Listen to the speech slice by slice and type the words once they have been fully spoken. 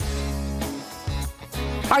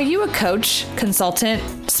Are you a coach,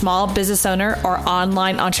 consultant, small business owner, or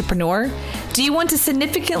online entrepreneur? Do you want to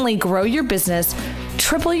significantly grow your business,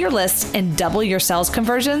 triple your list, and double your sales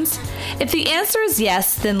conversions? If the answer is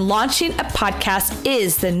yes, then launching a podcast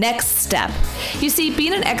is the next step. You see,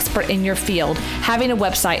 being an expert in your field, having a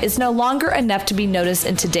website is no longer enough to be noticed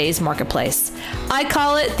in today's marketplace. I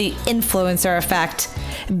call it the influencer effect.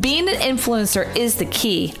 Being an influencer is the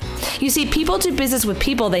key. You see, people do business with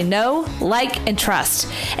people they know, like, and trust.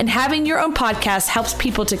 And having your own podcast helps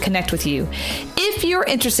people to connect with you. If you're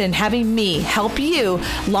interested in having me help you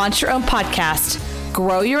launch your own podcast,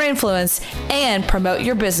 grow your influence, and promote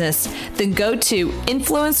your business, then go to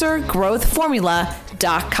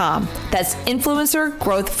influencergrowthformula.com. That's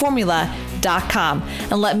influencergrowthformula.com.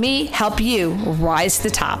 And let me help you rise to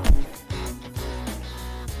the top.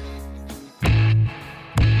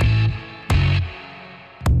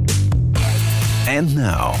 And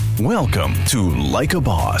now, welcome to Like a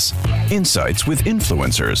Boss, insights with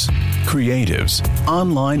influencers, creatives,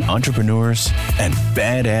 online entrepreneurs, and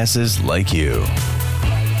badasses like you.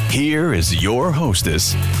 Here is your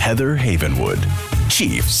hostess, Heather Havenwood,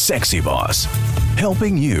 Chief Sexy Boss,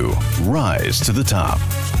 helping you rise to the top.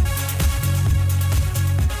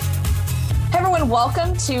 Hey everyone,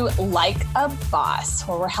 welcome to Like a Boss,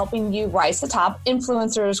 where we're helping you rise to the top,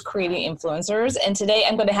 influencers creating influencers. And today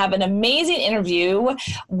I'm going to have an amazing interview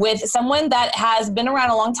with someone that has been around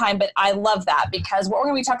a long time, but I love that because what we're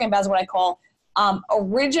going to be talking about is what I call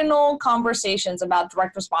original conversations about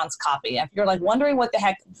direct response copy. If you're like wondering what the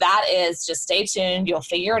heck that is, just stay tuned. You'll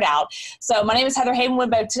figure it out. So my name is Heather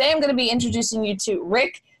Havenwood, but today I'm going to be introducing you to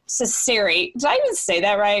Rick Cesari. Did I even say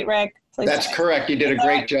that right, Rick? Please. That's correct. You did a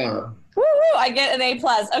great job. Woo, I get an A+.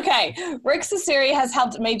 Okay. Rick Cesari has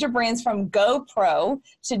helped major brands from GoPro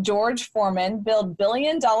to George Foreman build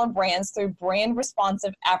billion-dollar brands through brand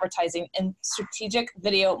responsive advertising and strategic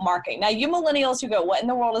video marketing. Now, you millennials who go, what in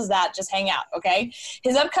the world is that? Just hang out, okay?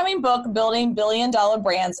 His upcoming book, Building Billion-Dollar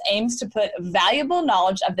Brands, aims to put valuable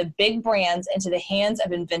knowledge of the big brands into the hands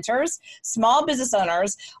of inventors, small business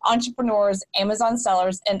owners, entrepreneurs, Amazon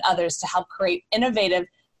sellers, and others to help create innovative,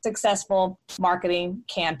 successful marketing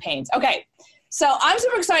campaigns. Okay, so I'm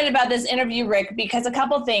super excited about this interview, Rick, because a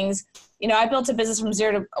couple of things. You know, I built a business from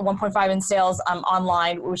 0 to 1.5 in sales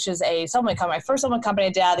online, which is a supplement company, my first supplement company I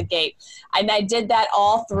did out of the gate. And I did that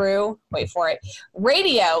all through, wait for it,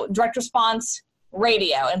 radio, direct response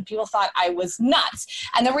radio. And people thought I was nuts.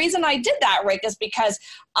 And the reason I did that, Rick, is because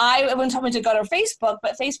everyone told me to go to Facebook,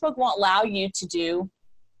 but Facebook won't allow you to do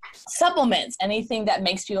supplements, anything that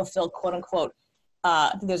makes people feel, quote unquote,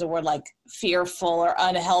 I think there's a word like fearful or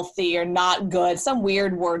unhealthy or not good, some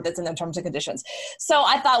weird word that's in the terms and conditions. So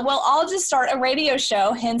I thought, well, I'll just start a radio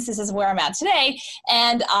show. Hence, this is where I'm at today.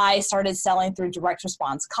 And I started selling through direct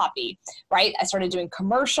response copy, right? I started doing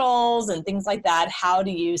commercials and things like that. How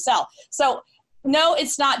do you sell? So no,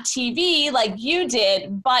 it's not TV like you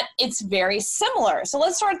did, but it's very similar. So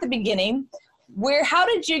let's start at the beginning. How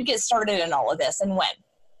did you get started in all of this and when?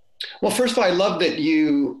 Well, first of all, I love that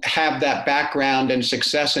you have that background and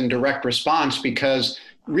success in direct response because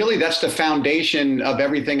really that's the foundation of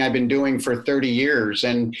everything I've been doing for 30 years.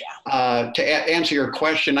 And to answer your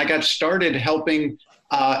question, I got started helping,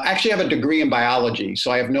 actually have a degree in biology.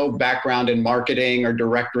 So I have no background in marketing or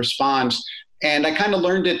direct response. And I kind of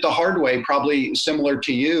learned it the hard way, probably similar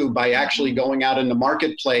to you, by actually going out in the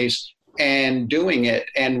marketplace and doing it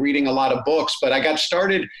and reading a lot of books. But I got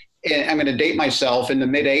started, I'm going to date myself, in the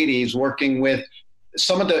mid 80s, working with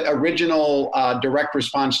some of the original direct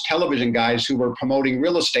response television guys who were promoting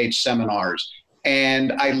real estate seminars.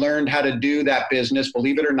 And I learned how to do that business.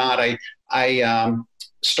 Believe it or not, I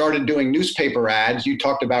started doing newspaper ads. You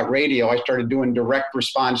talked about radio. I started doing direct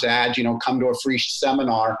response ads, come to a free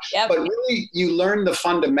seminar. Yep. But really, you learn the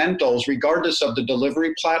fundamentals, regardless of the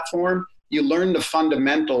delivery platform. You learn the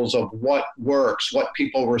fundamentals of what works, what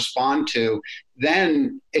people respond to.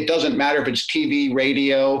 Then it doesn't matter if it's TV,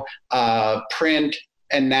 radio, print,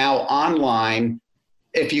 and now online.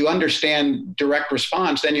 If you understand direct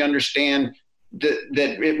response, then you understand that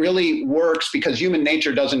it really works because human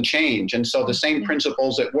nature doesn't change. And so the same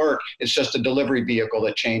principles at work, it's just a delivery vehicle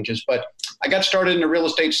that changes. But I got started in the real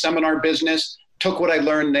estate seminar business, took what I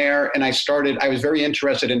learned there, and I was very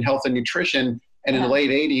interested in health and nutrition. And in the late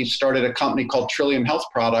 80s, started a company called Trillium Health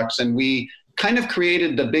Products. And we kind of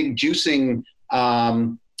created the big juicing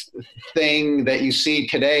thing that you see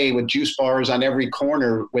today with juice bars on every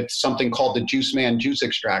corner with something called the Juice Man Juice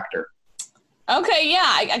Extractor. Okay, yeah,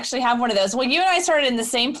 I actually have one of those. Well, you and I started in the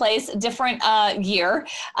same place, different year.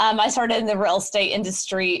 I started in the real estate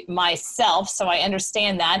industry myself, so I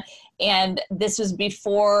understand that. And this was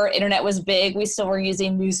before internet was big. We still were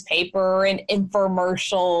using newspaper and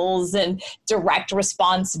infomercials and direct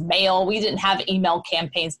response mail. We didn't have email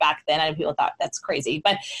campaigns back then. I know people thought that's crazy.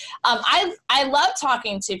 But I love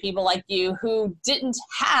talking to people like you who didn't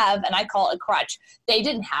have, and I call it a crutch, they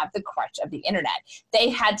didn't have the crutch of the internet. They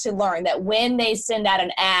had to learn that when they send out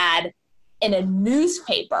an ad in a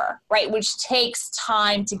newspaper, right, which takes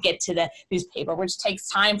time to get to the newspaper, which takes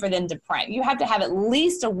time for them to print. You have to have at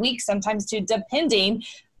least a week, sometimes two, depending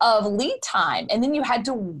of lead time. And then you had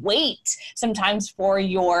to wait sometimes for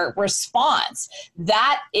your response.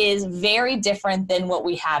 That is very different than what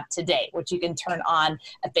we have today, which you can turn on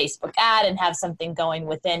a Facebook ad and have something going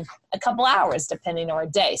within a couple hours, depending or a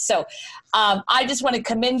day. So I just want to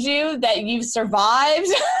commend you that you've survived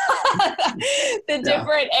the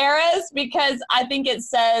different eras, because I think it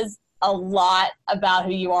says a lot about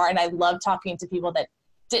who you are. And I love talking to people that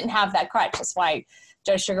didn't have that crutch. That's why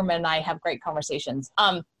Joe Sugarman and I have great conversations.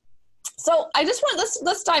 So I just want,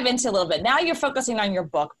 let's dive into a little bit. Now you're focusing on your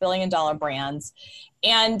book, $1 Billion Brands.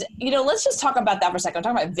 And, let's just talk about that for a second.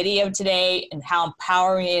 I'm talking about video today and how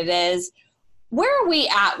empowering it is. Where are we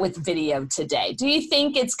at with video today? Do you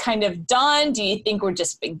think it's kind of done? Do you think we're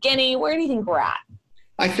just beginning? Where do you think we're at?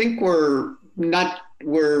 I think we're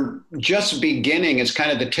just beginning. It's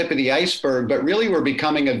kind of the tip of the iceberg, but really we're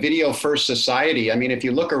becoming a video first society. I mean, if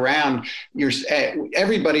you look around,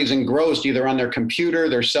 everybody's engrossed either on their computer,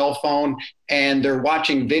 their cell phone, and they're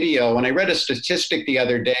watching video. And I read a statistic the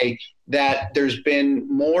other day that there's been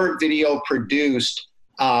more video produced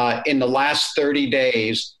in the last 30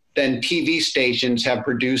 days than TV stations have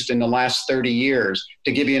produced in the last 30 years,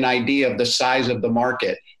 to give you an idea of the size of the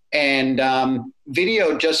market. And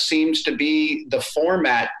video just seems to be the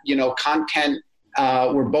format, content.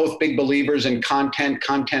 We're both big believers in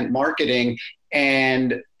content marketing.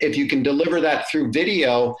 And if you can deliver that through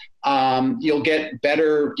video, you'll get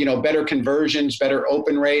better conversions, better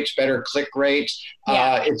open rates, better click rates.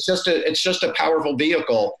 Yeah. It's just a powerful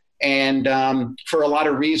vehicle. And for a lot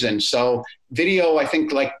of reasons. So video, I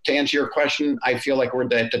think, like, to answer your question, I feel like we're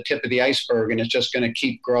at the tip of the iceberg, and it's just going to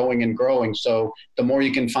keep growing and growing. So the more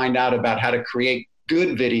you can find out about how to create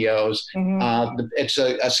good videos, it's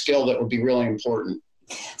a skill that would be really important.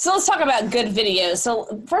 So let's talk about good videos.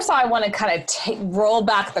 So first of all, I want to kind of roll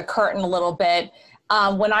back the curtain a little bit.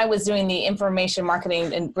 When I was doing the information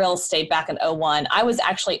marketing in real estate back in 2001, I was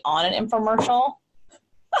actually on an infomercial.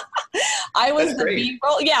 I was the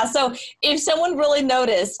B-roll. Yeah. So if someone really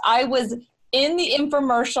noticed, I was in the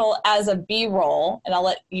infomercial as a B-roll, and I'll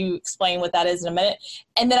let you explain what that is in a minute.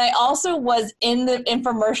 And then I also was in the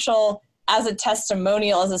infomercial as a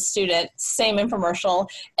testimonial as a student, same infomercial.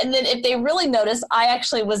 And then if they really noticed, I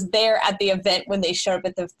actually was there at the event when they showed up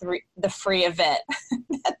at the free event.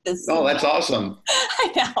 Oh, that's awesome.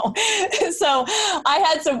 I know. So I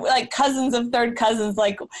had some cousins of third cousins,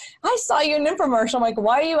 like, I saw you in an infomercial. I'm like,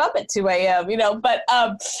 why are you up at 2 a.m.? But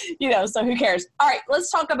so who cares? All right, let's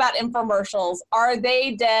talk about infomercials. Are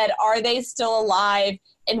they dead? Are they still alive?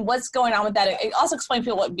 And what's going on with that? Also explain to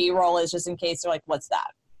people what B-roll is, just in case they're like, what's that?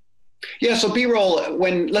 Yeah, so B-roll,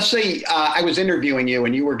 let's say I was interviewing you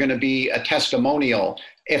and you were going to be a testimonial.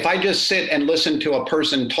 If I just sit and listen to a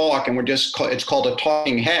person talk and it's called a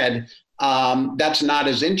talking head, that's not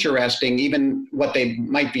as interesting. Even what they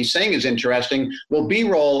might be saying is interesting. Well,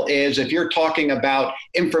 B-roll is, if you're talking about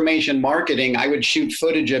information marketing, I would shoot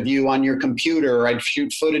footage of you on your computer. I'd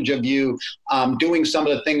shoot footage of you doing some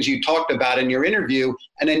of the things you talked about in your interview.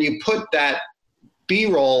 And then you put that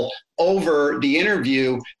B-roll over the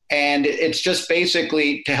interview, and it's just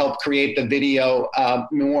basically to help create the video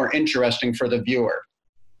more interesting for the viewer.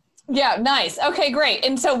 Yeah, nice. Okay, great.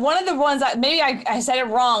 And so one of the ones, maybe I said it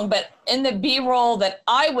wrong, but in the B-roll that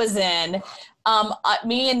I was in,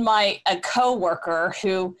 me and a coworker,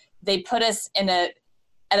 who they put us at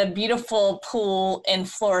a beautiful pool in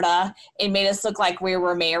Florida and made us look like we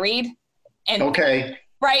were married. And okay.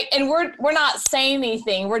 Right. And we're not saying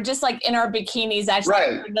anything. We're just like in our bikinis, actually, right.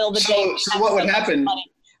 In the middle of the day. So what would happen?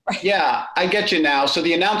 Right. Yeah, I get you now. So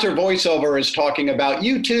the announcer voiceover is talking about,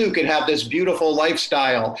 you too could have this beautiful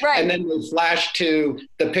lifestyle. Right. And then we flash to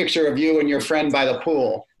the picture of you and your friend by the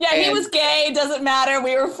pool. Yeah, he was gay. Doesn't matter.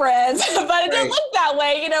 We were friends. But it didn't look that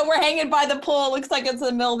way. We're hanging by the pool. It looks like it's in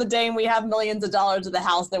the middle of the day and we have millions of dollars at the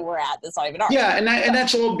house that we're at. That's not even ours. Yeah, and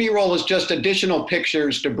that's all B-roll, is just additional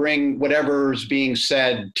pictures to bring whatever's being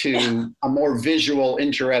said to a more visual,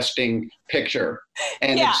 interesting picture.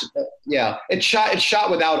 And it's shot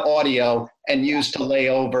without audio and used to lay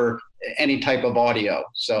over any type of audio.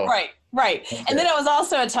 So right. Right. And then it was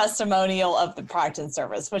also a testimonial of the product and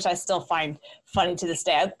service, which I still find funny to this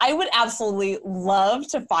day. I would absolutely love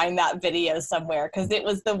to find that video somewhere because it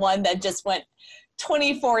was the one that just went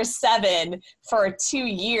 24/7 for 2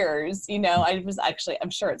 years. I'm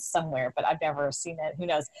sure it's somewhere, but I've never seen it. Who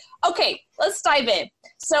knows? Okay, let's dive in.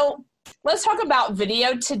 So let's talk about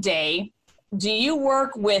video today. Do you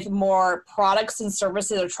work with more products and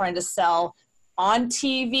services that are trying to sell on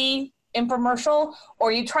TV, infomercial, or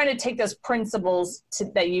are you trying to take those principles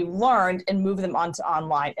that you learned and move them onto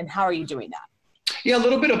online? And how are you doing that? Yeah, a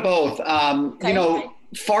little bit of both.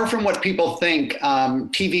 Far from what people think,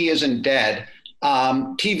 TV isn't dead.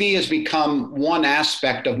 TV has become one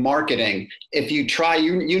aspect of marketing. If you try,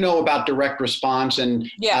 about direct response,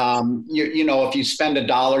 and if you spend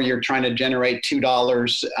 $1, you're trying to generate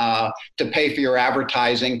 $2 to pay for your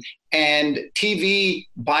advertising. And TV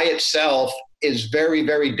by itself is very,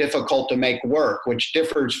 very difficult to make work, which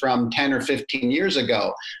differs from 10 or 15 years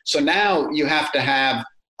ago. So now you have to have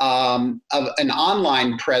an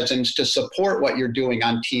online presence to support what you're doing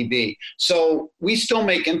on TV. So we still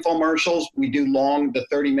make infomercials. We do the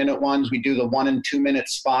 30-minute ones. We do the 1 and 2 minute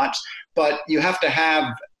spots, but you have to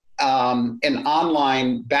have an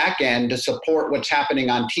online back end to support what's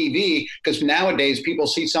happening on TV, because nowadays people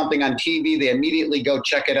see something on TV, they immediately go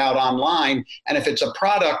check it out online. And if it's a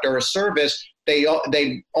product or a service, they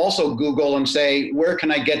also Google and say, where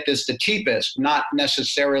can I get this the cheapest? Not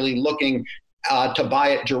necessarily looking to buy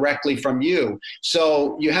it directly from you.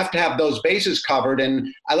 So you have to have those bases covered.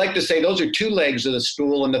 And I like to say those are 2 legs of the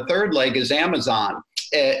stool. And the third leg is Amazon.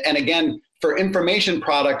 And again, for information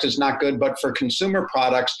products, it's not good, but for consumer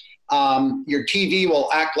products, your TV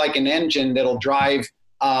will act like an engine that'll drive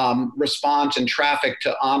response and traffic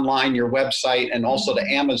to online, your website, and also to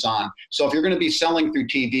Amazon. So if you're going to be selling through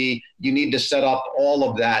TV, you need to set up all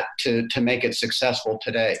of that to make it successful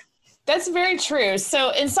today. That's very true. So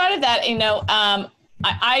inside of that,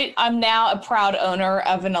 I'm now a proud owner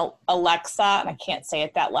of an Alexa, and I can't say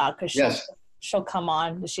it that loud because she'll come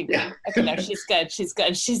on. She good? Yeah. Okay, no, she's good. She's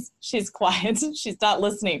good. She's quiet. She's not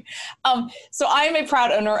listening. So I am a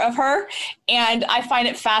proud owner of her, and I find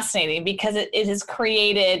it fascinating because it has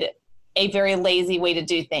created a very lazy way to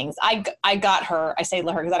do things. I got her, I say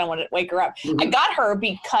her because I don't want to wake her up. Mm-hmm. I got her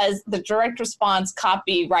because the direct response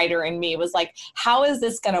copywriter in me was like, how is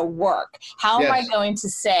this going to work? How am I going to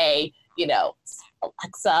say,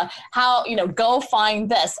 Alexa, go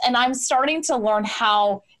find this? And I'm starting to learn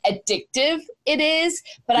how addictive it is,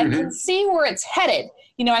 but I can see where it's headed.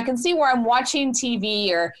 I can see where I'm watching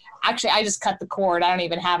TV, or actually I just cut the cord. I don't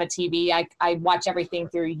even have a TV. I watch everything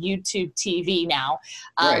through YouTube TV now,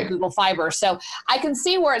 Google Fiber. So I can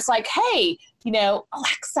see where it's like, hey,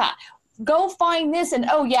 Alexa, go find this, and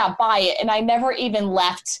buy it. And I never even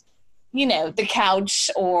left, the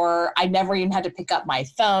couch, or I never even had to pick up my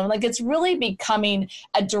phone. Like, it's really becoming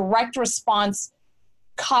a direct response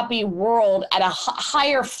copy world at a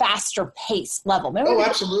higher, faster pace level. Remember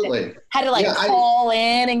absolutely. Had to call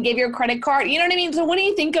in and give your credit card. You know what I mean? So what do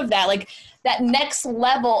you think of that? Like that next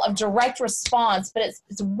level of direct response, but it's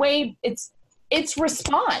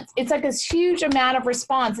response. It's like this huge amount of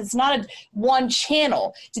response. It's not one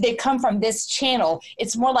channel. Do they come from this channel?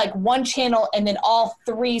 It's more like one channel, and then all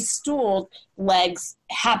 3 stool legs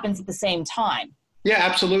happens at the same time. Yeah,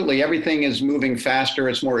 absolutely. Everything is moving faster.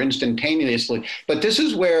 It's more instantaneously. But this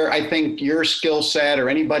is where I think your skill set, or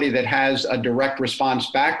anybody that has a direct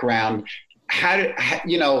response background,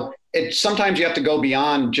 sometimes you have to go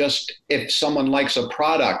beyond just if someone likes a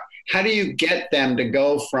product. How do you get them to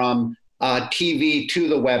go from TV to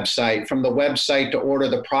the website, from the website to order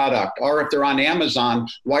the product? Or if they're on Amazon,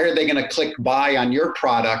 why are they going to click buy on your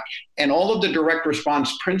product? And all of the direct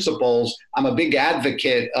response principles, I'm a big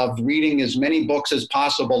advocate of reading as many books as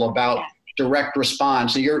possible about direct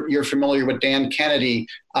response. You're familiar with Dan Kennedy.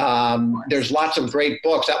 There's lots of great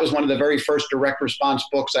books. That was one of the very first direct response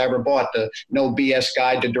books I ever bought, the No BS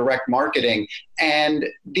Guide to Direct Marketing. And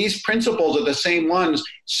these principles are the same ones.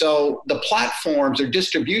 So the platforms or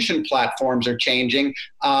distribution platforms are changing.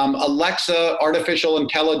 Alexa, artificial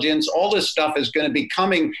intelligence, all this stuff is going to be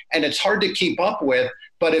coming, and it's hard to keep up with.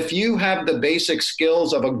 But if you have the basic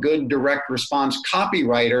skills of a good direct response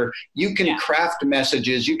copywriter, you can craft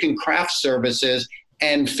messages, you can craft services,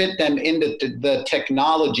 and fit them into the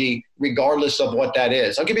technology, regardless of what that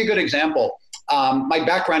is. I'll give you a good example. My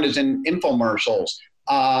background is in infomercials,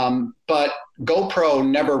 but GoPro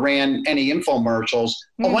never ran any infomercials.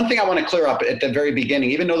 But one thing I want to clear up at the very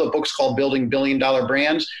beginning, even though the book's called Building Billion-Dollar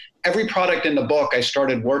Brands, every product in the book I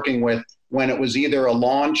started working with when it was either a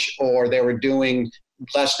launch or they were doing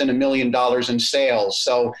less than $1 million in sales.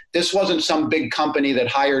 So this wasn't some big company that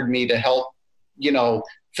hired me to help,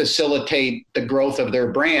 facilitate the growth of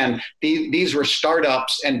their brand. These were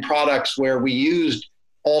startups and products where we used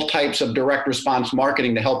all types of direct response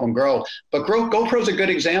marketing to help them grow. But GoPro is a good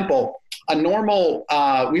example. We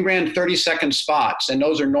ran 30-second spots, and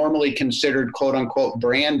those are normally considered quote unquote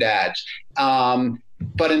brand ads.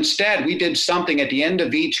 But instead, we did something at the end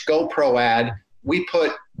of each GoPro ad. We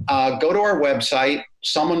put, go to our website,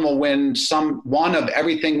 someone will win one of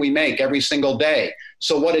everything we make every single day.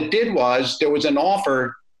 So what it did was there was an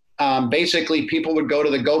offer. Basically, people would go to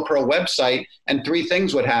the GoPro website and 3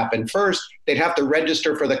 things would happen. First, they'd have to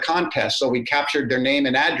register for the contest. So we captured their name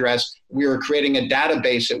and address. We were creating a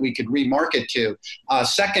database that we could remarket to.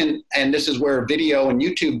 Second, and this is where video and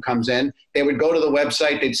YouTube comes in, they would go to the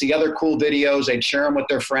website, they'd see other cool videos, they'd share them with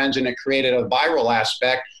their friends, and it created a viral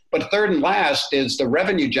aspect. But third and last is the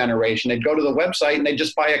revenue generation. They'd go to the website and they'd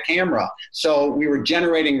just buy a camera. So we were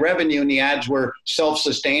generating revenue and the ads were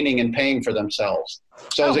self-sustaining and paying for themselves.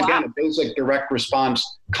 So it was, again, a basic direct response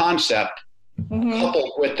concept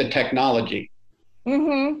coupled with the technology.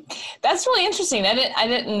 That's really interesting. I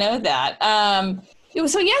didn't know that.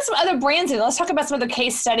 So you have some other brands in it. Let's talk about some of the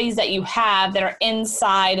case studies that you have that are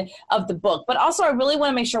inside of the book. But also, I really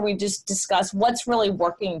want to make sure we just discuss what's really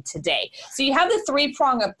working today. So you have the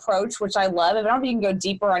 3-prong approach, which I love. I don't know if you can go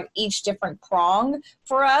deeper on each different prong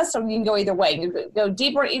for us, or you can go either way. You can go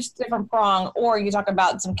deeper on each different prong, or you talk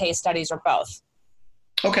about some case studies, or both.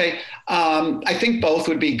 Okay. I think both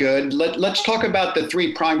would be good. Let's talk about the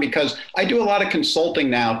 3-prong, because I do a lot of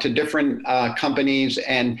consulting now to different companies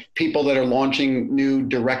and people that are launching new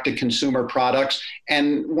direct-to-consumer products.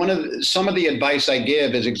 And some of the advice I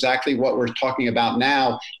give is exactly what we're talking about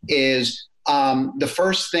now, is the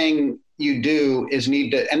first thing you do is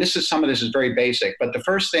and some of this is very basic, but the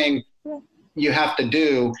first thing you have to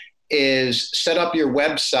do is set up your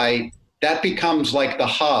website. That becomes like the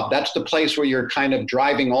hub. That's the place where you're kind of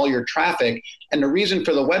driving all your traffic. And the reason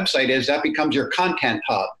for the website is that becomes your content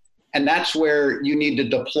hub. And that's where you need to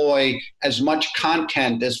deploy as much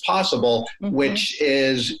content as possible, which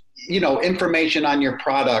is, information on your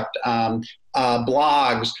product,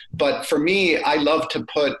 blogs. But for me, I love to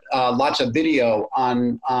put lots of video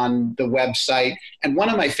on the website. And one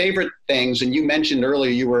of my favorite things, and you mentioned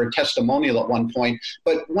earlier you were a testimonial at one point,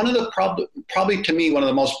 but one of the probably to me, one of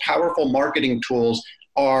the most powerful marketing tools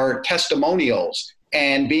are testimonials,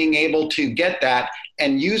 and being able to get that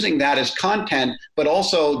and using that as content. But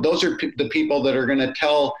also those are the people that are going to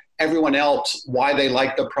tell everyone else why they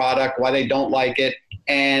like the product, why they don't like it.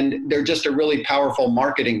 And they're just a really powerful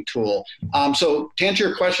marketing tool. So to answer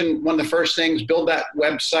your question, one of the first things, build that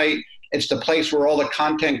website. It's the place where all the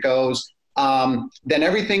content goes. Then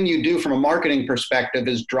everything you do from a marketing perspective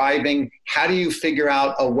is driving, how do you figure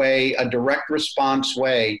out a direct response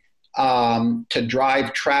way to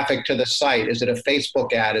drive traffic to the site? Is it a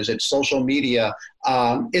Facebook ad? Is it social media?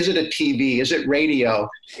 Is it a TV? Is it radio?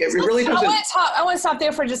 It really doesn't. I want to stop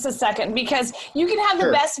there for just a second, because you can have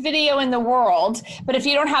the best video in the world, but if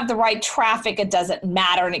you don't have the right traffic, it doesn't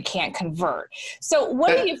matter and it can't convert. So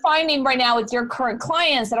what are you finding right now with your current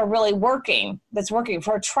clients that are really that's working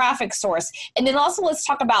for a traffic source? And then also let's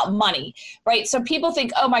talk about money, right? So people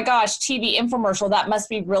think, oh my gosh, TV infomercial, that must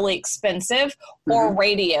be really expensive, or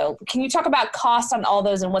radio. Can you talk about cost on all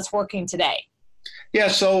those and what's working today? Yeah,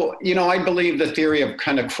 so, I believe the theory of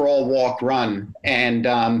kind of crawl, walk, run. And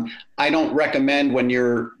I don't recommend when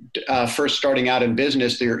you're first starting out in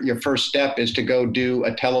business, your first step is to go do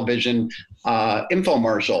a television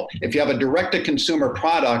infomercial. If you have a direct-to-consumer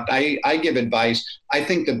product, I give advice. I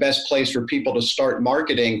think the best place for people to start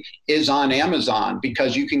marketing is on Amazon,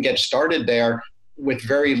 because you can get started there with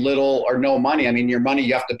very little or no money. I mean, your money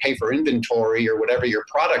you have to pay for inventory or whatever your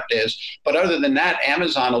product is. But other than that,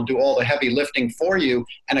 Amazon will do all the heavy lifting for you.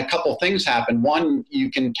 And a couple things happen. One,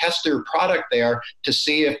 you can test your product there to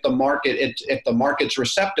see if the market's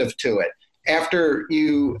receptive to it. After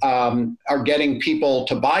you are getting people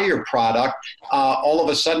to buy your product, all of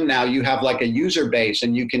a sudden now you have like a user base,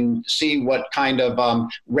 and you can see what kind of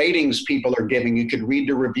ratings people are giving. You could read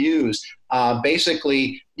the reviews.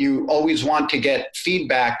 Basically, you always want to get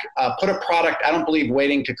feedback. Put a product, I don't believe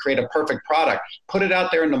waiting to create a perfect product. Put it out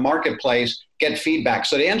there in the marketplace, get feedback.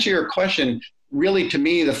 So to answer your question, really, to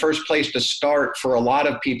me, the first place to start for a lot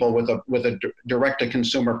of people with a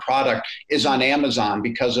direct-to-consumer product is on Amazon,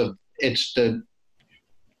 because it's the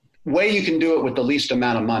way you can do it with the least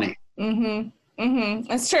amount of money.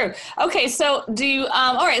 It's true. Okay. So do you,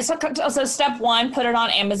 all right. So step one, put it on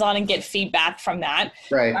Amazon and get feedback from that.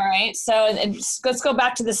 Right. All right. So let's go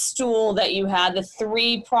back to the stool that you had, the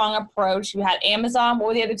 3-prong approach. You had Amazon. What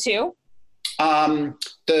were the other two?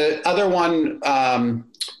 The other one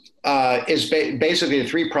is basically a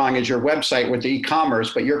 3-prong is your website with the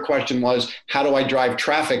e-commerce. But your question was, how do I drive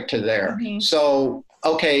traffic to there? So,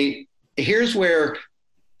 okay, here's where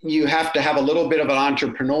you have to have a little bit of an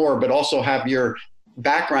entrepreneur, but also have your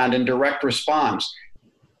background in direct response.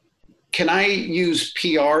 Can I use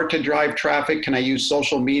PR to drive traffic? Can I use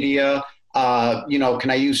social media? Can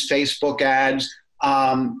I use Facebook ads?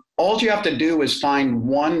 All you have to do is find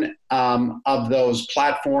one of those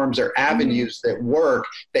platforms or avenues that work,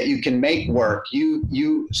 that you can make work.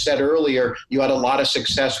 You said earlier you had a lot of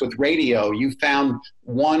success with radio. You found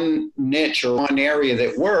one niche or one area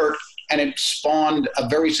that worked, and it spawned a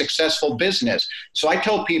very successful business. So I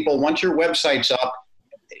tell people, once your website's up,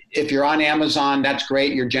 if you're on Amazon, that's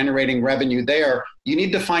great. You're generating revenue there. You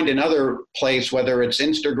need to find another place, whether it's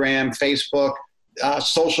Instagram, Facebook,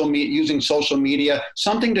 using social media,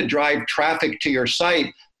 something to drive traffic to your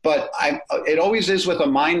site. But it always is with a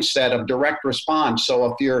mindset of direct response. So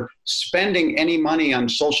if you're spending any money on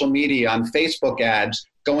social media, on Facebook ads,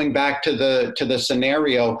 going back to the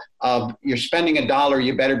scenario of you're spending $1,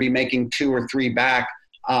 you better be making 2 or 3 back.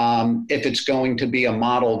 If it's going to be a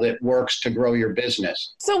model that works to grow your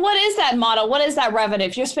business. So what is that model? What is that revenue?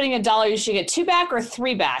 If you're spending $1, you should get 2 back or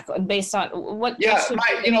 3 back based on what? Yeah,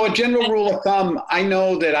 a general rule of thumb, I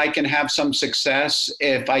know that I can have some success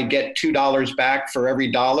if I get $2 back for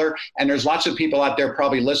every $1. And there's lots of people out there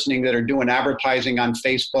probably listening that are doing advertising on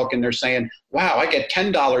Facebook, and they're saying, wow, I get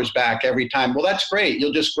 $10 back every time. Well, that's great.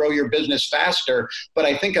 You'll just grow your business faster. But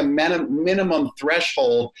I think a minimum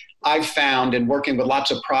threshold I've found in working with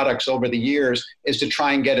lots of products over the years is to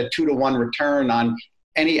try and get a 2-to-1 return on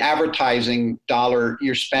any advertising dollar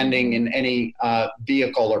you're spending in any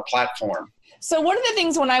vehicle or platform. So one of the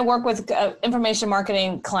things when I work with information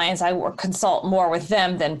marketing clients, I consult more with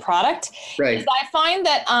them than product. Right. Is I find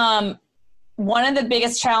that one of the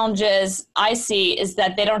biggest challenges I see is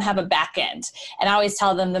that they don't have a back end. And I always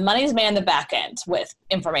tell them the money's made on the back end with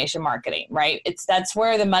information marketing, right? That's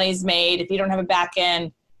where the money's made. If you don't have a back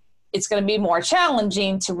end, it's going to be more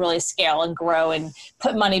challenging to really scale and grow and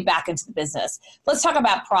put money back into the business. Let's talk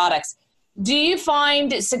about products. Do you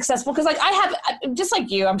find it successful? Because I have, just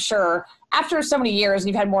like you, I'm sure, after so many years,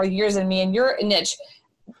 you've had more years than me in your niche,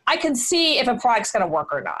 I can see if a product's going to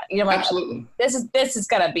work or not. Absolutely. This is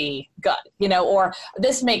going to be good, or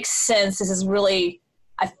this makes sense. This is really,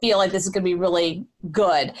 I feel like this is going to be really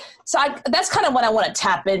good. So that's kind of what I want to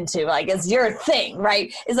tap into, is your thing,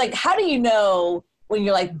 right? Is how do you know when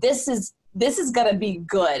you're this is going to be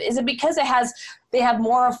good? Is it because they have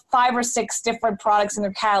more of 5 or 6 different products in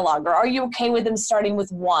their catalog, or are you okay with them starting with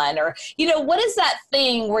one? Or, what is that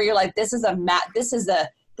thing where you're this is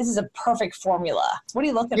a perfect formula? What are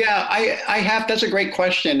you looking for? Yeah, that's a great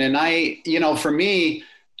question. And for me,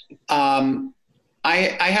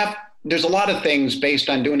 there's a lot of things based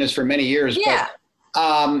on doing this for many years, but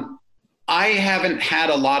I haven't had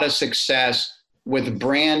a lot of success with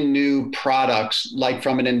brand new products,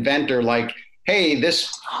 from an inventor, hey,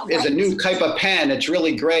 this is a new type of pen. It's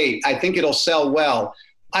really great. I think it'll sell well.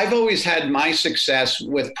 I've always had my success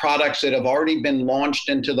with products that have already been launched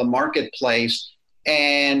into the marketplace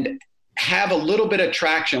and have a little bit of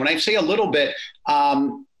traction. When I say a little bit,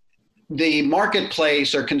 the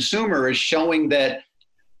marketplace or consumer is showing that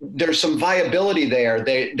there's some viability there.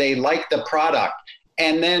 They like the product.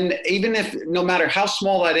 And then even if, no matter how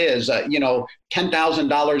small that is,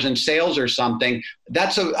 $10,000 in sales or something,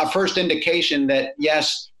 that's a first indication that,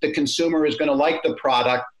 yes, the consumer is going to like the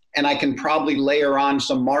product, and I can probably layer on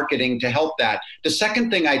some marketing to help that. The second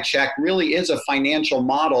thing I check really is a financial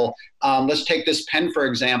model. Let's take this pen, for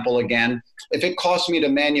example, again. If it costs me to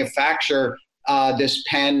manufacture this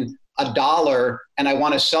pen $1 and I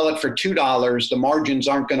want to sell it for $2, the margins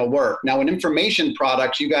aren't going to work. Now, in information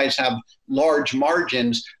products, you guys have large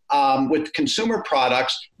margins. With consumer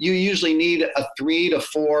products, you usually need a 3 to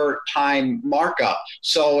 4 time markup.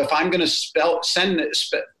 So if I'm going to sell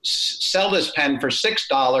this pen for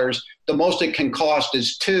 $6, the most it can cost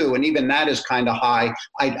is $2, and even that is kind of high.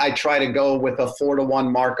 I try to go with a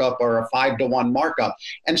 4-to-1 markup or a 5-to-1 markup.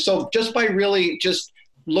 And so just by really just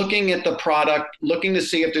looking at the product, looking to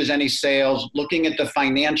see if there's any sales, looking at the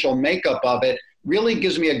financial makeup of it, really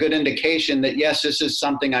gives me a good indication that, yes, this is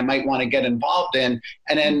something I might want to get involved in.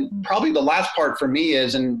 And then probably the last part for me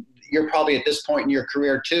is, and you're probably at this point in your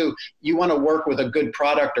career too, you want to work with a good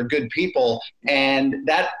product or good people. And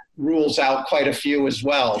that rules out quite a few as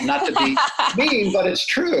well. Not to be mean, but it's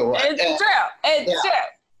true. It's true.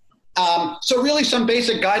 So really some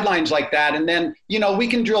basic guidelines like that. And then, we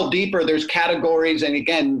can drill deeper. There's categories. And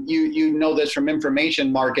again, you know this from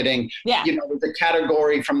information marketing. Yeah. There's a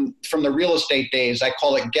category from the real estate days. I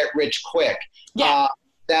call it get rich quick. Yeah.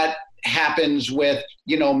 That happens with,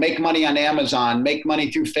 make money on Amazon, make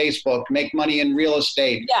money through Facebook, make money in real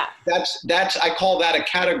estate. Yeah. That's I call that a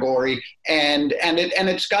category. And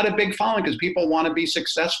it's got a big following because people want to be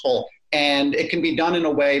successful, and it can be done in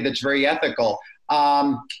a way that's very ethical.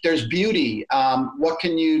 There's beauty. What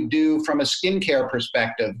can you do from a skincare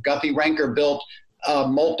perspective? Guthrie Ranker built a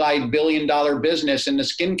multi-billion-dollar business in the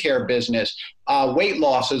skincare business. Weight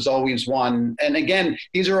loss is always one. And again,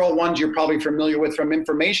 these are all ones you're probably familiar with from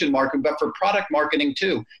information marketing, but for product marketing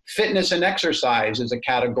too. Fitness and exercise is a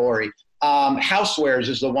category. Housewares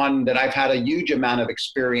is the one that I've had a huge amount of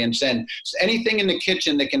experience in. So anything in the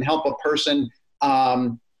kitchen that can help a person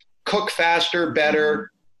cook faster,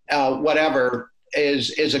 better, whatever,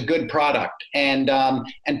 is a good product. And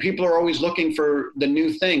people are always looking for the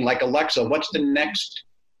new thing, like Alexa, what's the next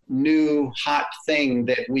new hot thing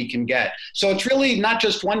that we can get? So it's really not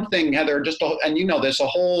just one thing, Heather, and a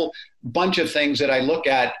whole bunch of things that I look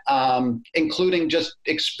at, including just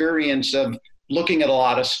experience of looking at a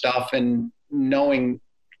lot of stuff and knowing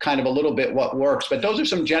kind of a little bit what works, but those are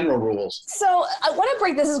some general rules. So I want to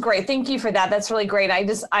break. This is great. Thank you for that. That's really great. I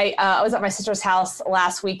was at my sister's house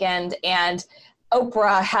last weekend, and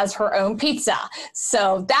Oprah has her own pizza.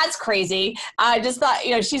 So that's crazy. I just thought,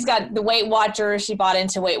 she's got the Weight Watchers. She bought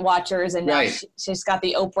into Weight Watchers, and now right. she's got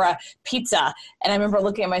the Oprah pizza. And I remember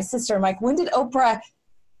looking at my sister, I'm like, when did Oprah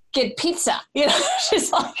get pizza?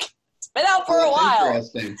 She's like, it's been out for a while.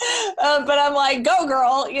 Interesting. But I'm like, go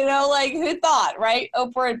girl, who thought, right?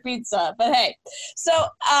 Oprah and pizza. But hey, so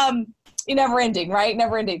never ending, right?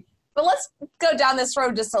 Never ending. But let's go down this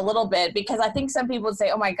road just a little bit, because I think some people would say,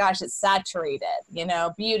 oh my gosh, it's saturated.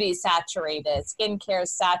 Beauty's saturated, skincare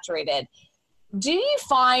is saturated. Do you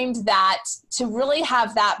find that to really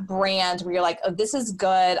have that brand where you're like, oh, this is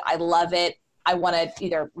good, I love it, I want to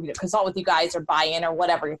either consult with you guys or buy in or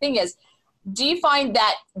whatever your thing is, do you find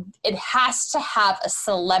that it has to have a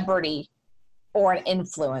celebrity or an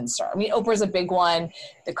influencer? I mean, Oprah's a big one,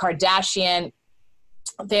 the Kardashian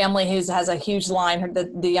family who has a huge line,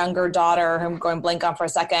 the younger daughter, who I'm going blank on for a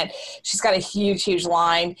second, she's got a huge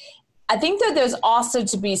line. I think that there's also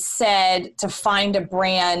to be said to find a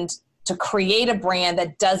brand, to create a brand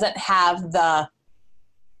that doesn't have the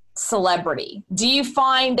celebrity. Do you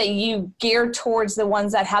find that you gear towards the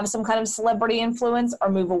ones that have some kind of celebrity influence, or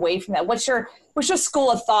move away from that? What's your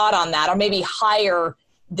school of thought on that? Or maybe hire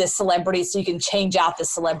the celebrity so you can change out the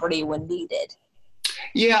celebrity when needed?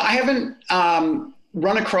 Yeah, I haven't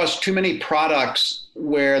run across too many products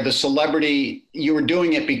where the celebrity, you were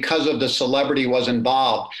doing it because of the celebrity was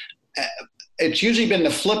involved. It's usually been the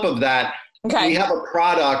flip of that. Okay. We have a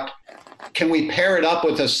product. Can we pair it up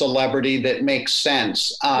with a celebrity that makes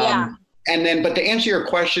sense? Yeah. And then, but to answer your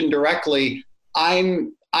question directly, I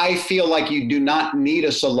feel like you do not need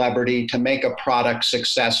a celebrity to make a product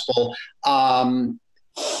successful.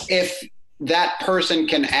 If that person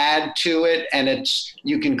can add to it, and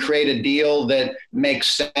you can create a deal that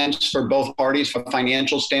makes sense for both parties from a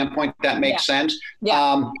financial standpoint, that makes sense.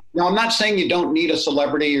 Yeah. Now, I'm not saying you don't need a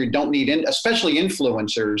celebrity, or you don't need, especially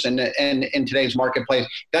influencers in today's marketplace.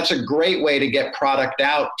 That's a great way to get product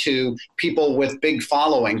out to people with big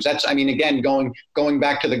followings. Again, going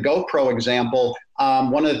back to the GoPro example,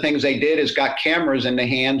 one of the things they did is got cameras in the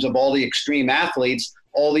hands of all the extreme athletes.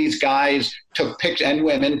 All these guys took pictures, and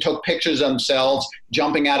women took pictures of themselves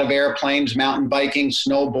jumping out of airplanes, mountain biking,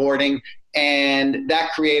 snowboarding, and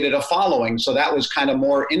that created a following. So that was kind of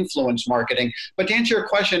more influence marketing. But to answer your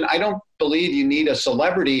question, I don't believe you need a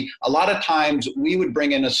celebrity. A lot of times we would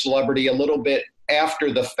bring in a celebrity a little bit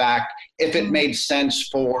after the fact if it made sense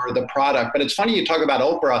for the product. But it's funny you talk about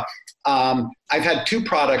Oprah. I've had two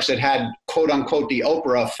products that had, quote unquote, the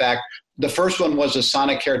Oprah effect. The first one was a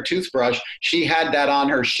Sonicare toothbrush. She had that on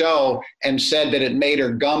her show and said that it made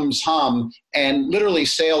her gums hum, and literally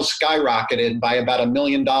sales skyrocketed by about $1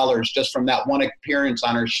 million just from that one appearance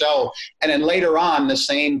on her show. And then later on, the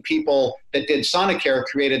same people that did Sonicare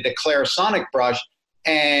created the Clarisonic brush,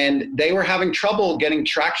 and they were having trouble getting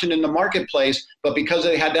traction in the marketplace. But because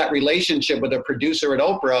they had that relationship with a producer at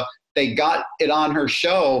Oprah, they got it on her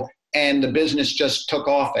show, and the business just took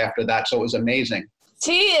off after that. So it was amazing.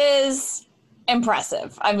 She is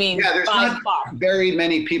impressive. There's not very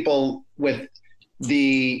many people with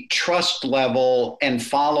the trust level and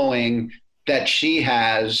following that she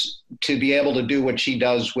has to be able to do what she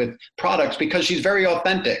does with products, because she's very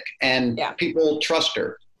authentic and people trust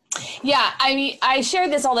her. Yeah. I mean, I share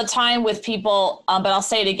this all the time with people, but I'll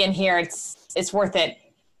say it again here. It's worth it.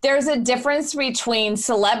 There's a difference between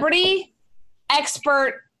celebrity,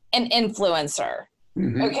 expert, and influencer.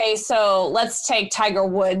 Mm-hmm. Okay, so let's take Tiger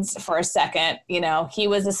Woods for a second. He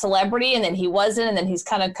was a celebrity and then he wasn't, and then he's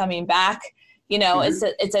kind of coming back. Mm-hmm.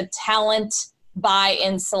 It's a talent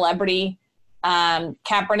buy-in celebrity.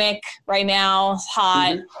 Kaepernick right now,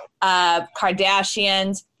 hot,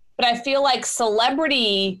 Kardashians. But I feel like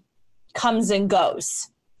celebrity comes and goes.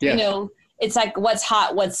 Yes. It's like what's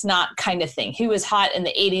hot, what's not kind of thing. Who was hot in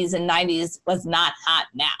the 80s and 90s was not hot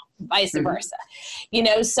now, vice versa.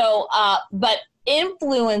 So, but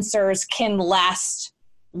influencers can last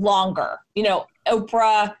longer.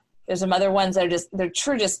 Oprah, there's some other ones that they're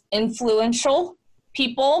just influential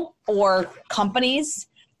people or companies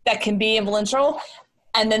that can be influential.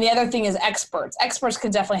 And then the other thing is experts. Experts can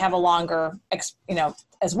definitely have a longer,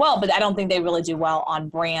 as well, but I don't think they really do well on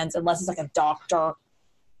brands unless it's like a doctor.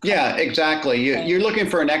 Yeah, exactly. You're looking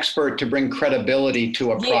for an expert to bring credibility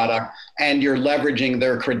to a product, and you're leveraging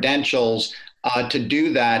their credentials to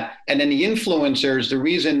do that. And then the influencers, the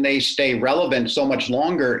reason they stay relevant so much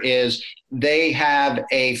longer is they have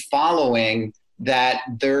a following that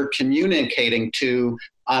they're communicating to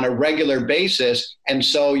on a regular basis. And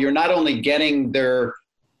so you're not only getting their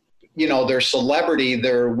celebrity,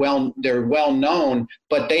 they're well known,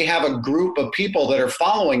 but they have a group of people that are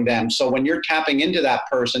following them. So when you're tapping into that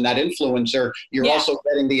person, that influencer, you're also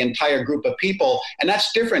getting the entire group of people. And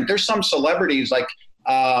that's different. There's some celebrities like,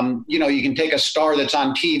 you can take a star that's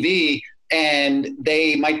on TV and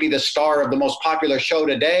they might be the star of the most popular show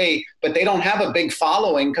today, but they don't have a big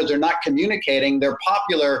following because they're not communicating. They're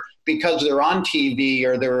popular because they're on TV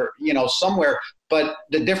or they're, somewhere. But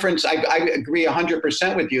the difference, I agree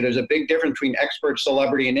 100% with you. There's a big difference between expert,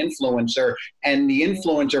 celebrity, and influencer. And the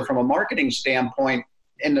influencer, from a marketing standpoint,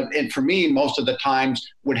 and for me, most of the times,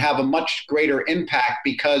 would have a much greater impact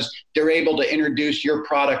because they're able to introduce your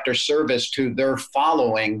product or service to their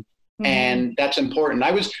following. And that's important. I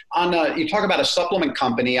was you talk about a supplement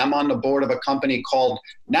company. I'm on the board of a company called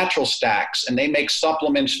Natural Stacks, and they make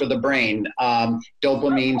supplements for the brain,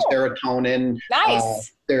 dopamine, serotonin.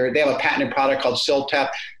 Nice. They have a patented product called Siltep.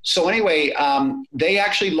 So anyway, they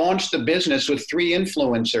actually launched the business with 3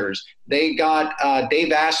 influencers. They got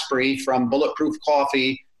Dave Asprey from Bulletproof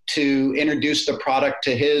Coffee to introduce the product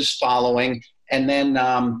to his following. And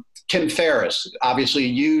then Tim Ferriss, obviously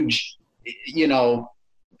a huge,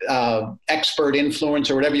 expert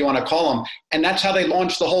influencer, whatever you want to call them. And that's how they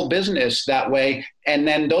launched the whole business that way. And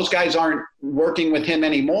then those guys aren't working with him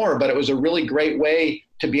anymore, but it was a really great way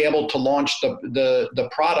to be able to launch the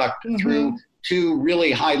product through 2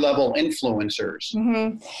 really high level influencers.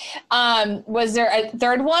 Was there a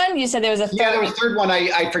third one? You said there was a third. Yeah, there was a third one.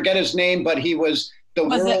 I forget his name, but he was the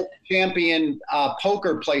world champion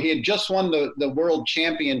poker player. He had just won the world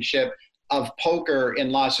championship of poker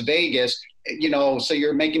in Las Vegas. So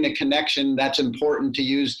you're making a connection that's important to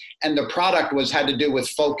use. And the product had to do with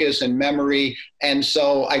focus and memory. And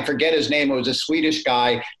so I forget his name. It was a Swedish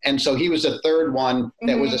guy. And so he was the third one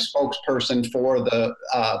that was a spokesperson for the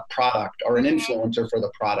product, or an influencer for the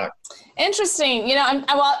product. Interesting.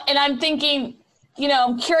 I'm thinking,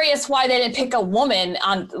 I'm curious why they didn't pick a woman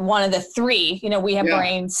on one of the 3. We have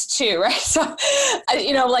brains too, right? So,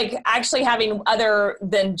 like actually having other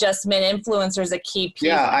than just men influencers a key piece.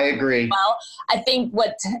 Yeah, I agree. Well, I think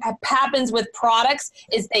what happens with products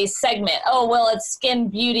is they segment. Oh, well, it's skin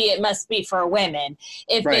beauty. It must be for women.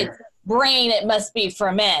 If it's brain, it must be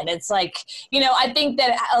for men. It's like, I think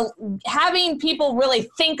that having people really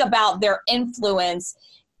think about their influence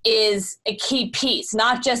is a key piece.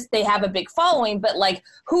 Not just they have a big following, but like,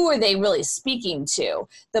 who are they really speaking to?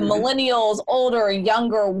 The millennials, older,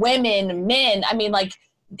 younger, women, men. I mean, like,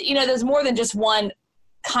 there's more than just one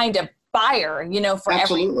kind of buyer, for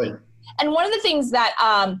everyone. And one of the things that,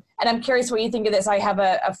 and I'm curious what you think of this. I have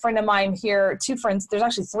a friend of mine here, 2 friends, there's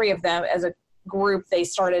actually 3 of them as a group. They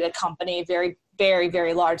started a company, very, very,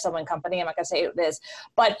 very large supplement company. I'm not going to say who it is,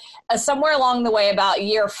 but somewhere along the way, about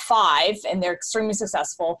year 5, and they're extremely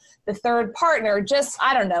successful, the third partner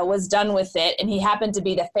was done with it. And he happened to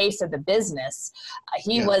be the face of the business.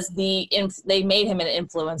 He was they made him an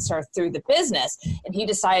influencer through the business, and he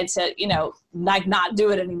decided to, not do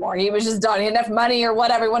it anymore. He was just done. He had enough money or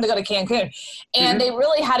whatever. He wanted to go to Cancun. And they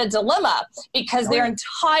really had a dilemma because their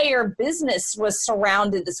entire business was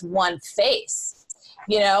surrounded this one face.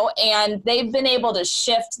 And they've been able to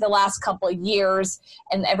shift the last couple of years.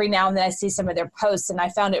 And every now and then I see some of their posts, and I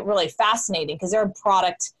found it really fascinating because they're a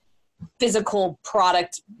product physical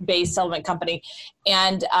product-based supplement company.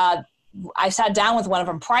 And I sat down with one of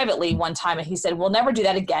them privately one time, and he said, we'll never do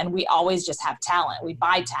that again. We always just have talent. We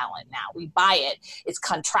buy talent now. We buy it. It's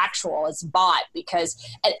contractual. It's bought, because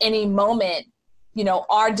at any moment,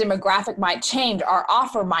 our demographic might change. Our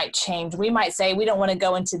offer might change. We might say, we don't want to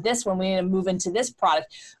go into this one. We need to move into this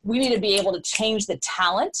product. We need to be able to change the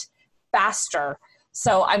talent faster.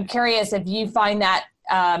 So I'm curious if you find that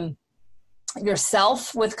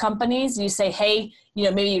yourself with companies. You say, hey,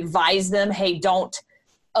 maybe advise them, hey, don't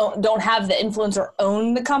have the influencer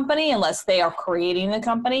own the company unless they are creating the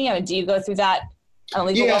company. I mean, do you go through that?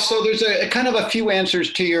 Yeah, so there's a kind of a few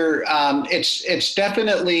answers to your, it's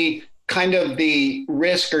definitely kind of the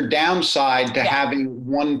risk or downside to having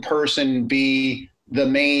one person be the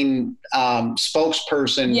main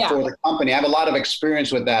spokesperson for the company. I have a lot of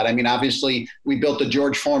experience with that. I mean, obviously, we built the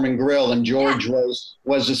George Foreman Grill, and George was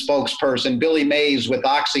the spokesperson. Billy Mays with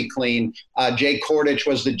OxyClean. Jay Kordich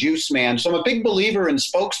was the juice man. So I'm a big believer in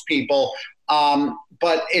spokespeople,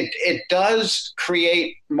 but it does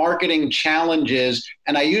create marketing challenges.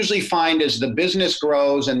 And I usually find as the business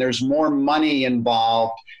grows and there's more money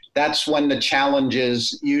involved, that's when the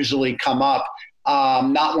challenges usually come up.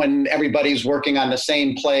 Not when everybody's working on the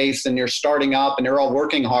same place and you're starting up and they're all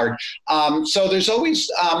working hard. So there's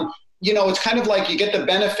always, it's kind of like you get the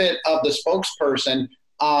benefit of the spokesperson,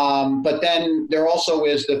 but then there also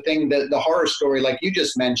is the thing that the horror story, like you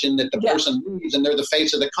just mentioned, that the person leaves and they're the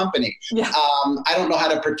face of the company. Yeah. I don't know how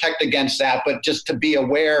to protect against that, but just to be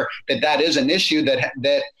aware that that is an issue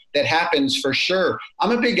that happens for sure.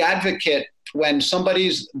 I'm a big advocate when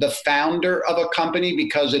somebody's the founder of a company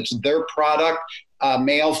because it's their product,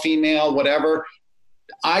 male, female, whatever.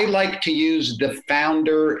 I like to use the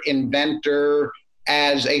founder, inventor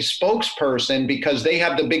as a spokesperson because they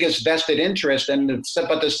have the biggest vested interest.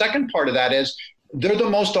 But the second part of that is they're the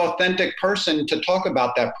most authentic person to talk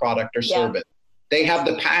about that product or service. They have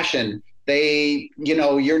the passion.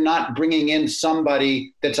 You're not bringing in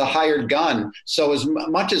somebody that's a hired gun. So as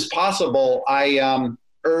much as possible, I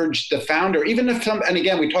urge the founder, even if and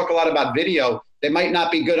again, we talk a lot about video, they might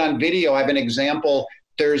not be good on video. I have an example.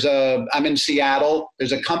 I'm in Seattle.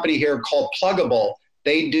 There's a company here called Pluggable.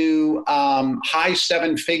 They do high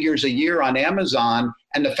 7 figures a year on Amazon.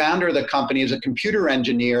 And the founder of the company is a computer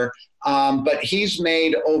engineer. But he's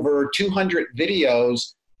made over 200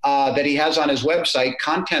 videos that he has on his website,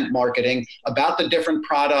 content marketing, about the different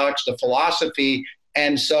products, the philosophy.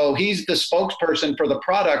 And so he's the spokesperson for the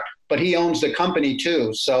product, but he owns the company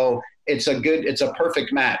too. So it's a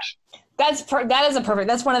perfect match. That is perfect.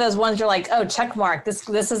 That's one of those ones you're like, oh, check mark. This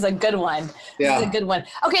is a good one. This is a good one.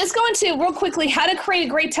 Okay, let's go into real quickly how to create a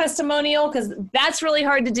great testimonial, because that's really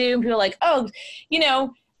hard to do. People are like, oh,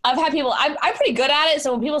 I've had people, I'm pretty good at it.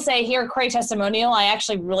 So when people say, here, create a testimonial, I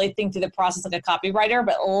actually really think through the process like a copywriter,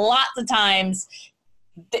 but lots of times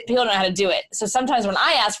people don't know how to do it. So sometimes when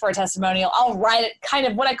I ask for a testimonial, I'll write it, kind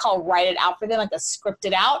of what I call write it out for them, like a script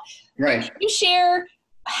it out. Right. Can you share,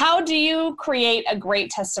 how do you create a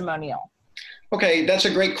great testimonial? Okay, that's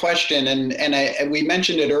a great question. And we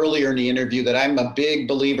mentioned it earlier in the interview that I'm a big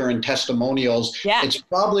believer in testimonials. Yeah. It's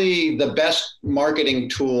probably the best marketing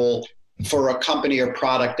tool for a company or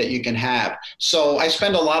product that you can have. So I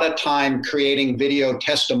spend a lot of time creating video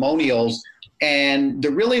testimonials. And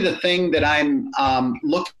the thing that I'm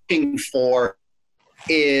looking for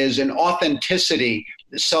is an authenticity.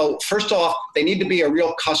 So first off, they need to be a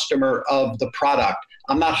real customer of the product.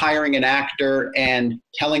 I'm not hiring an actor and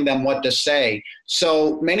telling them what to say.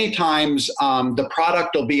 So many times the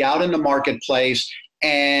product will be out in the marketplace,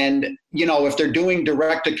 and if they're doing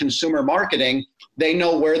direct to consumer marketing, they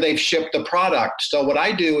know where they've shipped the product. So what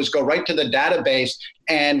I do is go right to the database,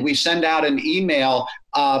 and we send out an email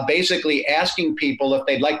basically asking people if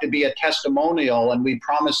they'd like to be a testimonial, and we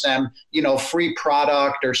promise them, free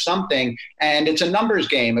product or something. And it's a numbers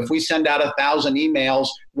game. If we send out 1,000 emails,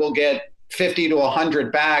 we'll get 50 to 100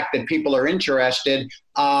 back that people are interested.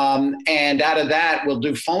 And out of that, we'll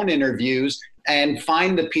do phone interviews and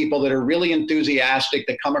find the people that are really enthusiastic,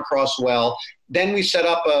 that come across well. Then we set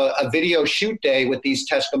up a video shoot day with these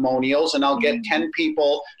testimonials, and I'll get 10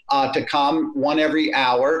 people to come, one every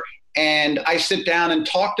hour. And I sit down and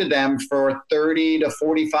talk to them for 30 to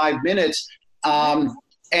 45 minutes.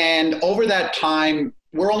 And over that time,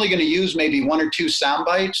 we're only going to use maybe 1 or 2 sound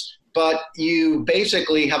bites, but you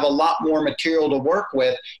basically have a lot more material to work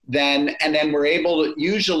with and then we're able to,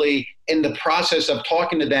 usually in the process of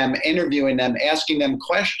talking to them, interviewing them, asking them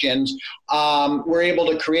questions, we're able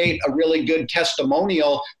to create a really good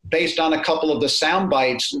testimonial based on a couple of the sound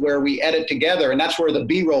bites where we edit together. And that's where the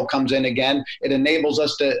B-roll comes in again. It enables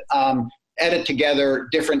us to edit together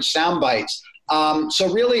different sound bites.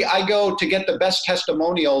 So really, I go to get the best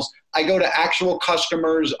testimonials. I go to actual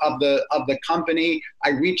customers of the company. I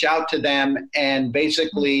reach out to them and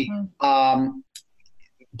basically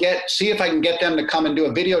see if I can get them to come and do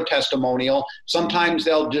a video testimonial. Sometimes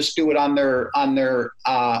they'll just do it on their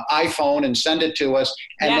iPhone and send it to us.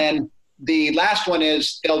 And then the last one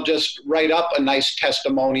is they'll just write up a nice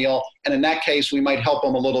testimonial. And in that case, we might help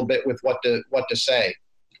them a little bit with what to say.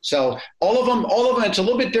 So all of them, it's a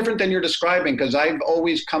little bit different than you're describing, because I've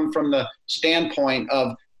always come from the standpoint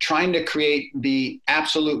of trying to create the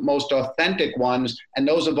absolute most authentic ones. And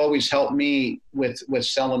those have always helped me with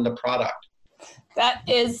selling the product. That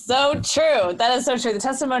is so true. That is so true. The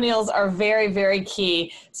testimonials are very, very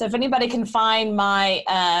key. So if anybody can find my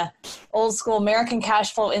old school American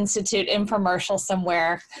Cash Flow Institute infomercial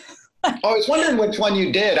somewhere. I was wondering which one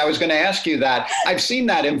you did. I was going to ask you that. I've seen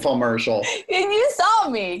that infomercial. And you saw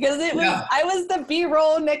me, because I was the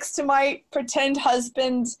B-roll next to my pretend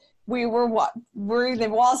husband. We were the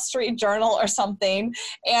Wall Street Journal or something.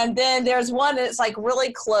 And then there's one that's like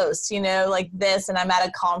really close, like this, and I'm at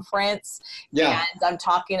a conference and I'm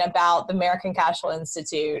talking about the American Cash Flow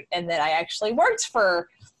Institute. And then I actually worked for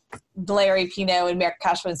Larry Pino and American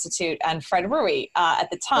Cash Flow Institute and Fred Rui at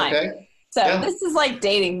the time. Okay. So this is like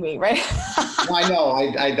dating me, right? I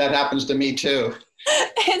know. That happens to me too.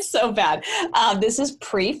 It's so bad. This is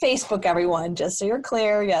pre-Facebook, everyone, just so you're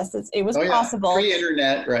clear. Yes, it was possible.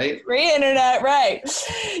 Pre-internet, right? Pre-internet, right.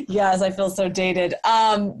 Yes, I feel so dated.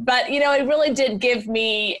 But, it really did give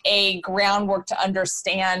me a groundwork to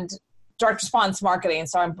understand direct response marketing.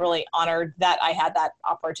 So I'm really honored that I had that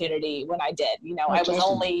opportunity when I did. I was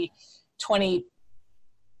only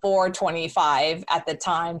 24, 25 at the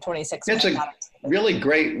time, 26. It's a really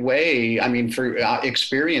great way, for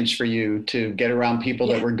experience for you to get around people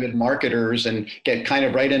that were good marketers and get kind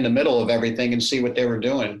of right in the middle of everything and see what they were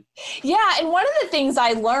doing. Yeah. And one of the things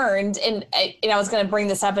I learned, and I was going to bring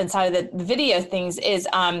this up inside of the video things, is,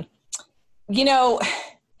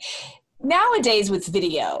 nowadays with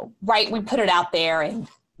video, right, we put it out there and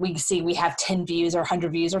we see we have 10 views or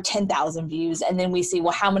 100 views or 10,000 views. And then we see,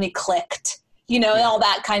 well, how many clicked, all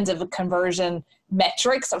that kinds of conversion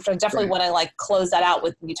metrics, which I definitely want to close that out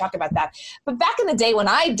with when you talk about that. But back in the day when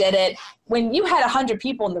I did it, when you had 100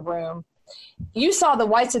 people in the room, you saw the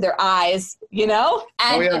whites of their eyes, and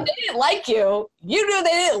if they didn't like you, you knew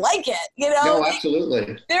they didn't like it, No,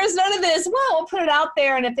 absolutely. There's none of this, well, we'll put it out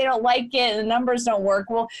there, and if they don't like it and the numbers don't work,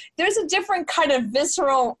 well, there's a different kind of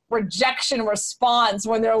visceral rejection response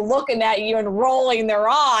when they're looking at you and rolling their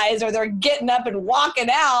eyes, or they're getting up and walking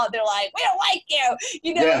out. They're like, we don't like you.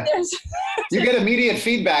 There's you get immediate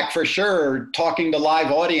feedback for sure, talking to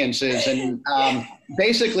live audiences. And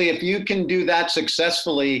basically, if you can do that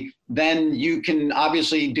successfully, then you can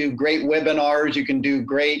obviously do great webinars. You can do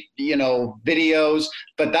great, videos.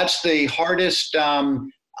 But that's the hardest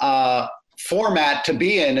format to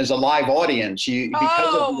be in, is a live audience.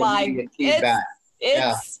 Because of the immediate feedback.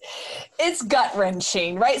 It's gut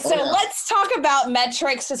wrenching, right? So let's talk about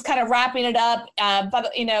metrics, just kind of wrapping it up.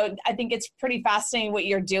 But I think it's pretty fascinating what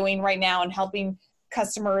you're doing right now and helping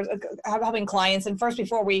customers, helping clients. And first,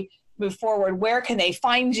 before we move forward, where can they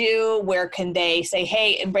find you? Where can they say,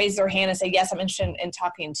 hey, and raise their hand and say, yes, I'm interested in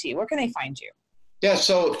talking to you? Where can they find you? Yeah,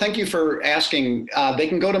 so thank you for asking. They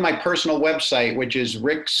can go to my personal website, which is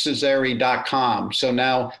rickcesari.com. So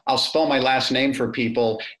now I'll spell my last name for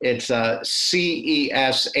people. It's Cesari.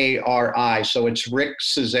 So it's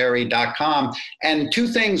rickcesari.com. And two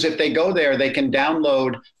things, if they go there, they can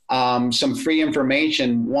download some free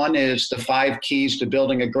information. One is the 5 keys to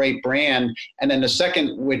building a great brand. And then the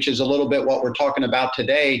second, which is a little bit what we're talking about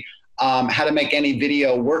today, how to make any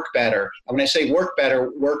video work better. And when I say work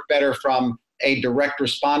better from a direct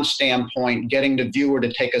response standpoint, getting the viewer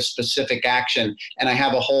to take a specific action. And I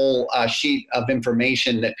have a whole sheet of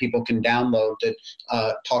information that people can download that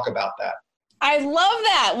talk about that. I love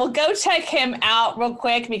that. Well, go check him out real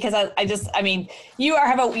quick, because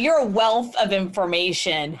you're a wealth of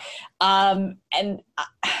information. I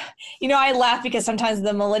laugh because sometimes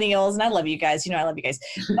the millennials, and I love you guys, I love you guys,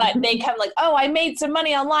 but they come like, oh, I made some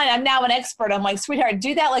money online, I'm now an expert. I'm like, sweetheart,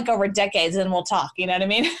 do that over decades and we'll talk. You know what I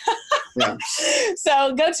mean? Yeah.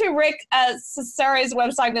 So go to Rick Cesari's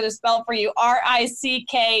website. I'm going to spell it for you.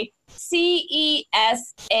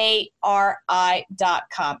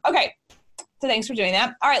 RickCesari.com. Okay. So thanks for doing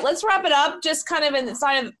that. All right, let's wrap it up. Just kind of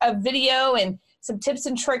inside of a video and some tips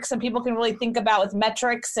and tricks that people can really think about with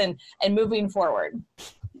metrics and moving forward.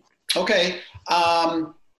 Okay.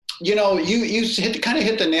 You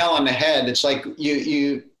hit the nail on the head. It's like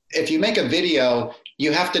if you make a video,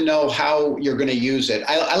 you have to know how you're going to use it.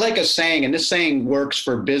 I like a saying, and this saying works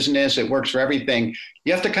for business. It works for everything.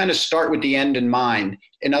 You have to kind of start with the end in mind.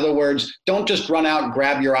 In other words, don't just run out and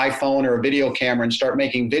grab your iPhone or a video camera and start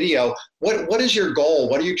making video. What is your goal?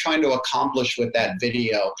 What are you trying to accomplish with that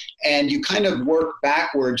video? And you kind of work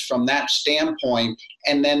backwards from that standpoint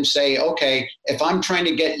and then say, okay, if I'm trying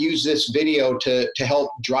to use this video to help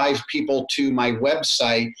drive people to my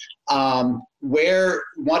website,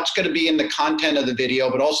 what's going to be in the content of the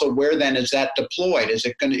video, but also where then is that deployed?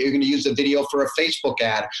 You're going to use the video for a Facebook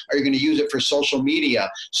ad? Are you going to use it for social media?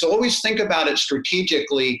 So always think about it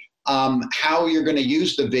strategically, how you're going to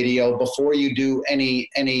use the video before you do any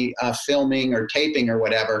filming or taping or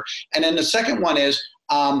whatever. And then the second one is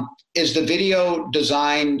the video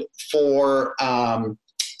designed for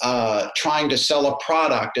trying to sell a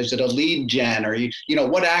product? Is it a lead gen, or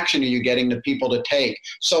what action are you getting the people to take?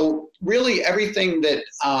 So really everything that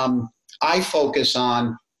I focus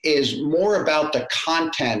on is more about the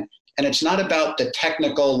content, and it's not about the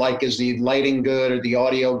technical, like is the lighting good or the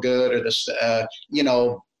audio good or this,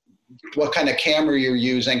 what kind of camera you're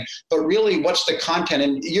using, but really what's the content.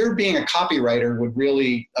 And you're being a copywriter would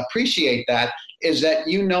really appreciate that, is that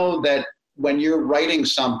that when you're writing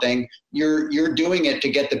something, you're doing it to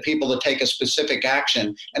get the people to take a specific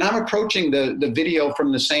action. And I'm approaching the video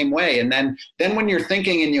from the same way. And then when you're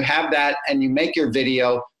thinking and you have that and you make your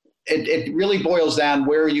video, it really boils down,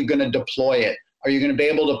 where are you going to deploy it? Are you going to be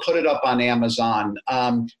able to put it up on Amazon?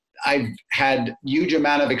 I've had huge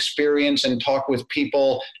amount of experience and talk with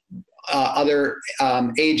people, other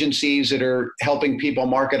agencies that are helping people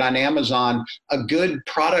market on Amazon. A good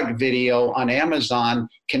product video on Amazon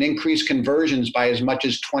can increase conversions by as much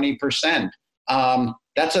as 20%.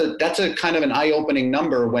 That's a kind of an eye-opening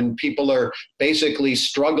number when people are basically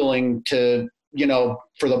struggling to,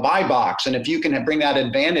 for the buy box. And if you can bring that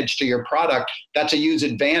advantage to your product, that's a huge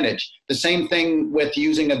advantage. The same thing with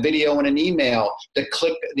using a video in an email.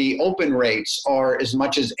 The open rates are as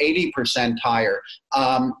much as 80% higher.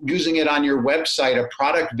 Using it on your website, a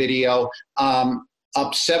product video,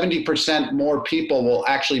 up 70% more people will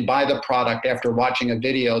actually buy the product after watching a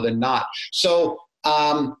video than not. So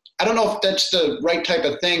I don't know if that's the right type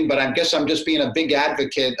of thing, but I guess I'm just being a big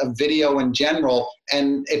advocate of video in general.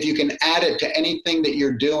 And if you can add it to anything that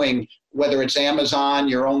you're doing, whether it's Amazon,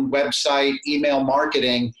 your own website, email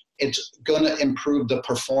marketing, it's going to improve the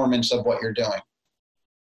performance of what you're doing.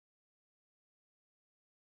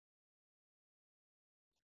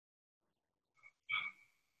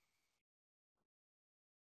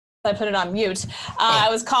 I put it on mute. I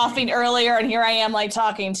was coughing earlier, and here I am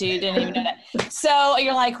talking to you. Didn't even know that. So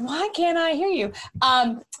you're like, why can't I hear you?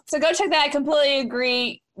 So go check that. I completely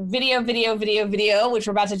agree. Video, which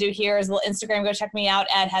we're about to do here is a little Instagram. Go check me out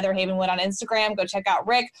at Heather Havenwood on Instagram. Go check out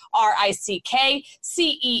Rick,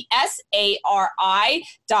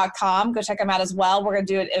 RickCesari.com. Go check him out as well. We're going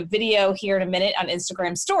to do a video here in a minute on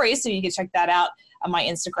Instagram stories, so you can check that out on my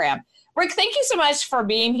Instagram. Rick, thank you so much for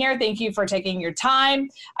being here. Thank you for taking your time.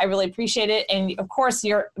 I really appreciate it. And of course,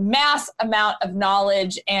 your mass amount of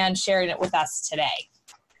knowledge and sharing it with us today.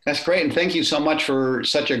 That's great. And thank you so much for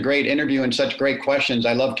such a great interview and such great questions.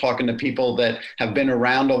 I love talking to people that have been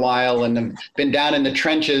around a while and have been down in the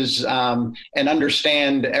trenches and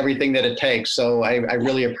understand everything that it takes. So I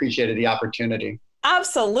really appreciated the opportunity.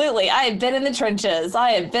 Absolutely. I have been in the trenches. All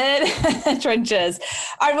right, well,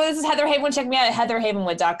 this is Heather Havenwood. Check me out at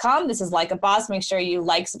heatherhavenwood.com. This is Like a Boss. Make sure you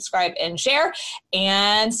like, subscribe, and share.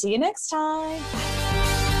 And see you next time.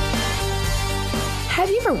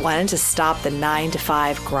 Have you ever wanted to stop the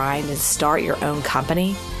 9-to-5 grind and start your own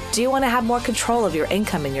company? Do you want to have more control of your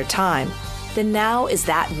income and your time? Then now is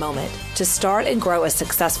that moment to start and grow a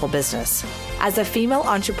successful business. As a female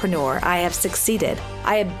entrepreneur, I have succeeded.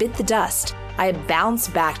 I have bit the dust. I have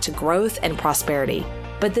bounced back to growth and prosperity.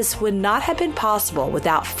 But this would not have been possible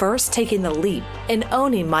without first taking the leap and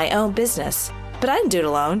owning my own business. But I didn't do it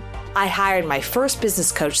alone. I hired my first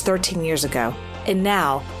business coach 13 years ago. And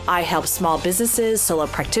now I help small businesses, solo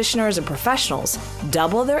practitioners, and professionals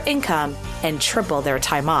double their income and triple their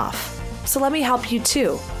time off. So let me help you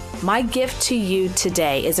too. My gift to you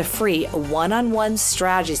today is a free one-on-one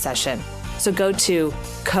strategy session. So go to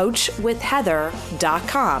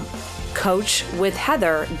coachwithheather.com.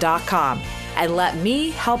 coachwithheather.com, and let me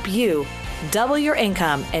help you double your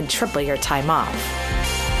income and triple your time off.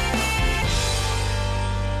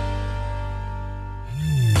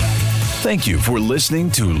 Thank you for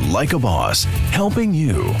listening to Like a Boss, helping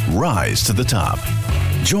you rise to the top.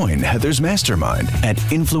 Join Heather's mastermind at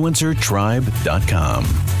influencertribe.com,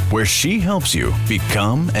 where she helps you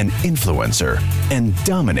become an influencer and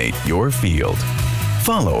dominate your field.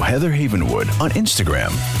 Follow Heather Havenwood on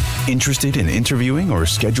Instagram. Interested in interviewing or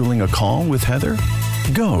scheduling a call with Heather?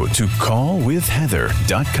 Go to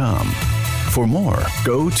callwithheather.com. For more,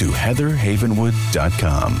 go to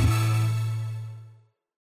heatherhavenwood.com.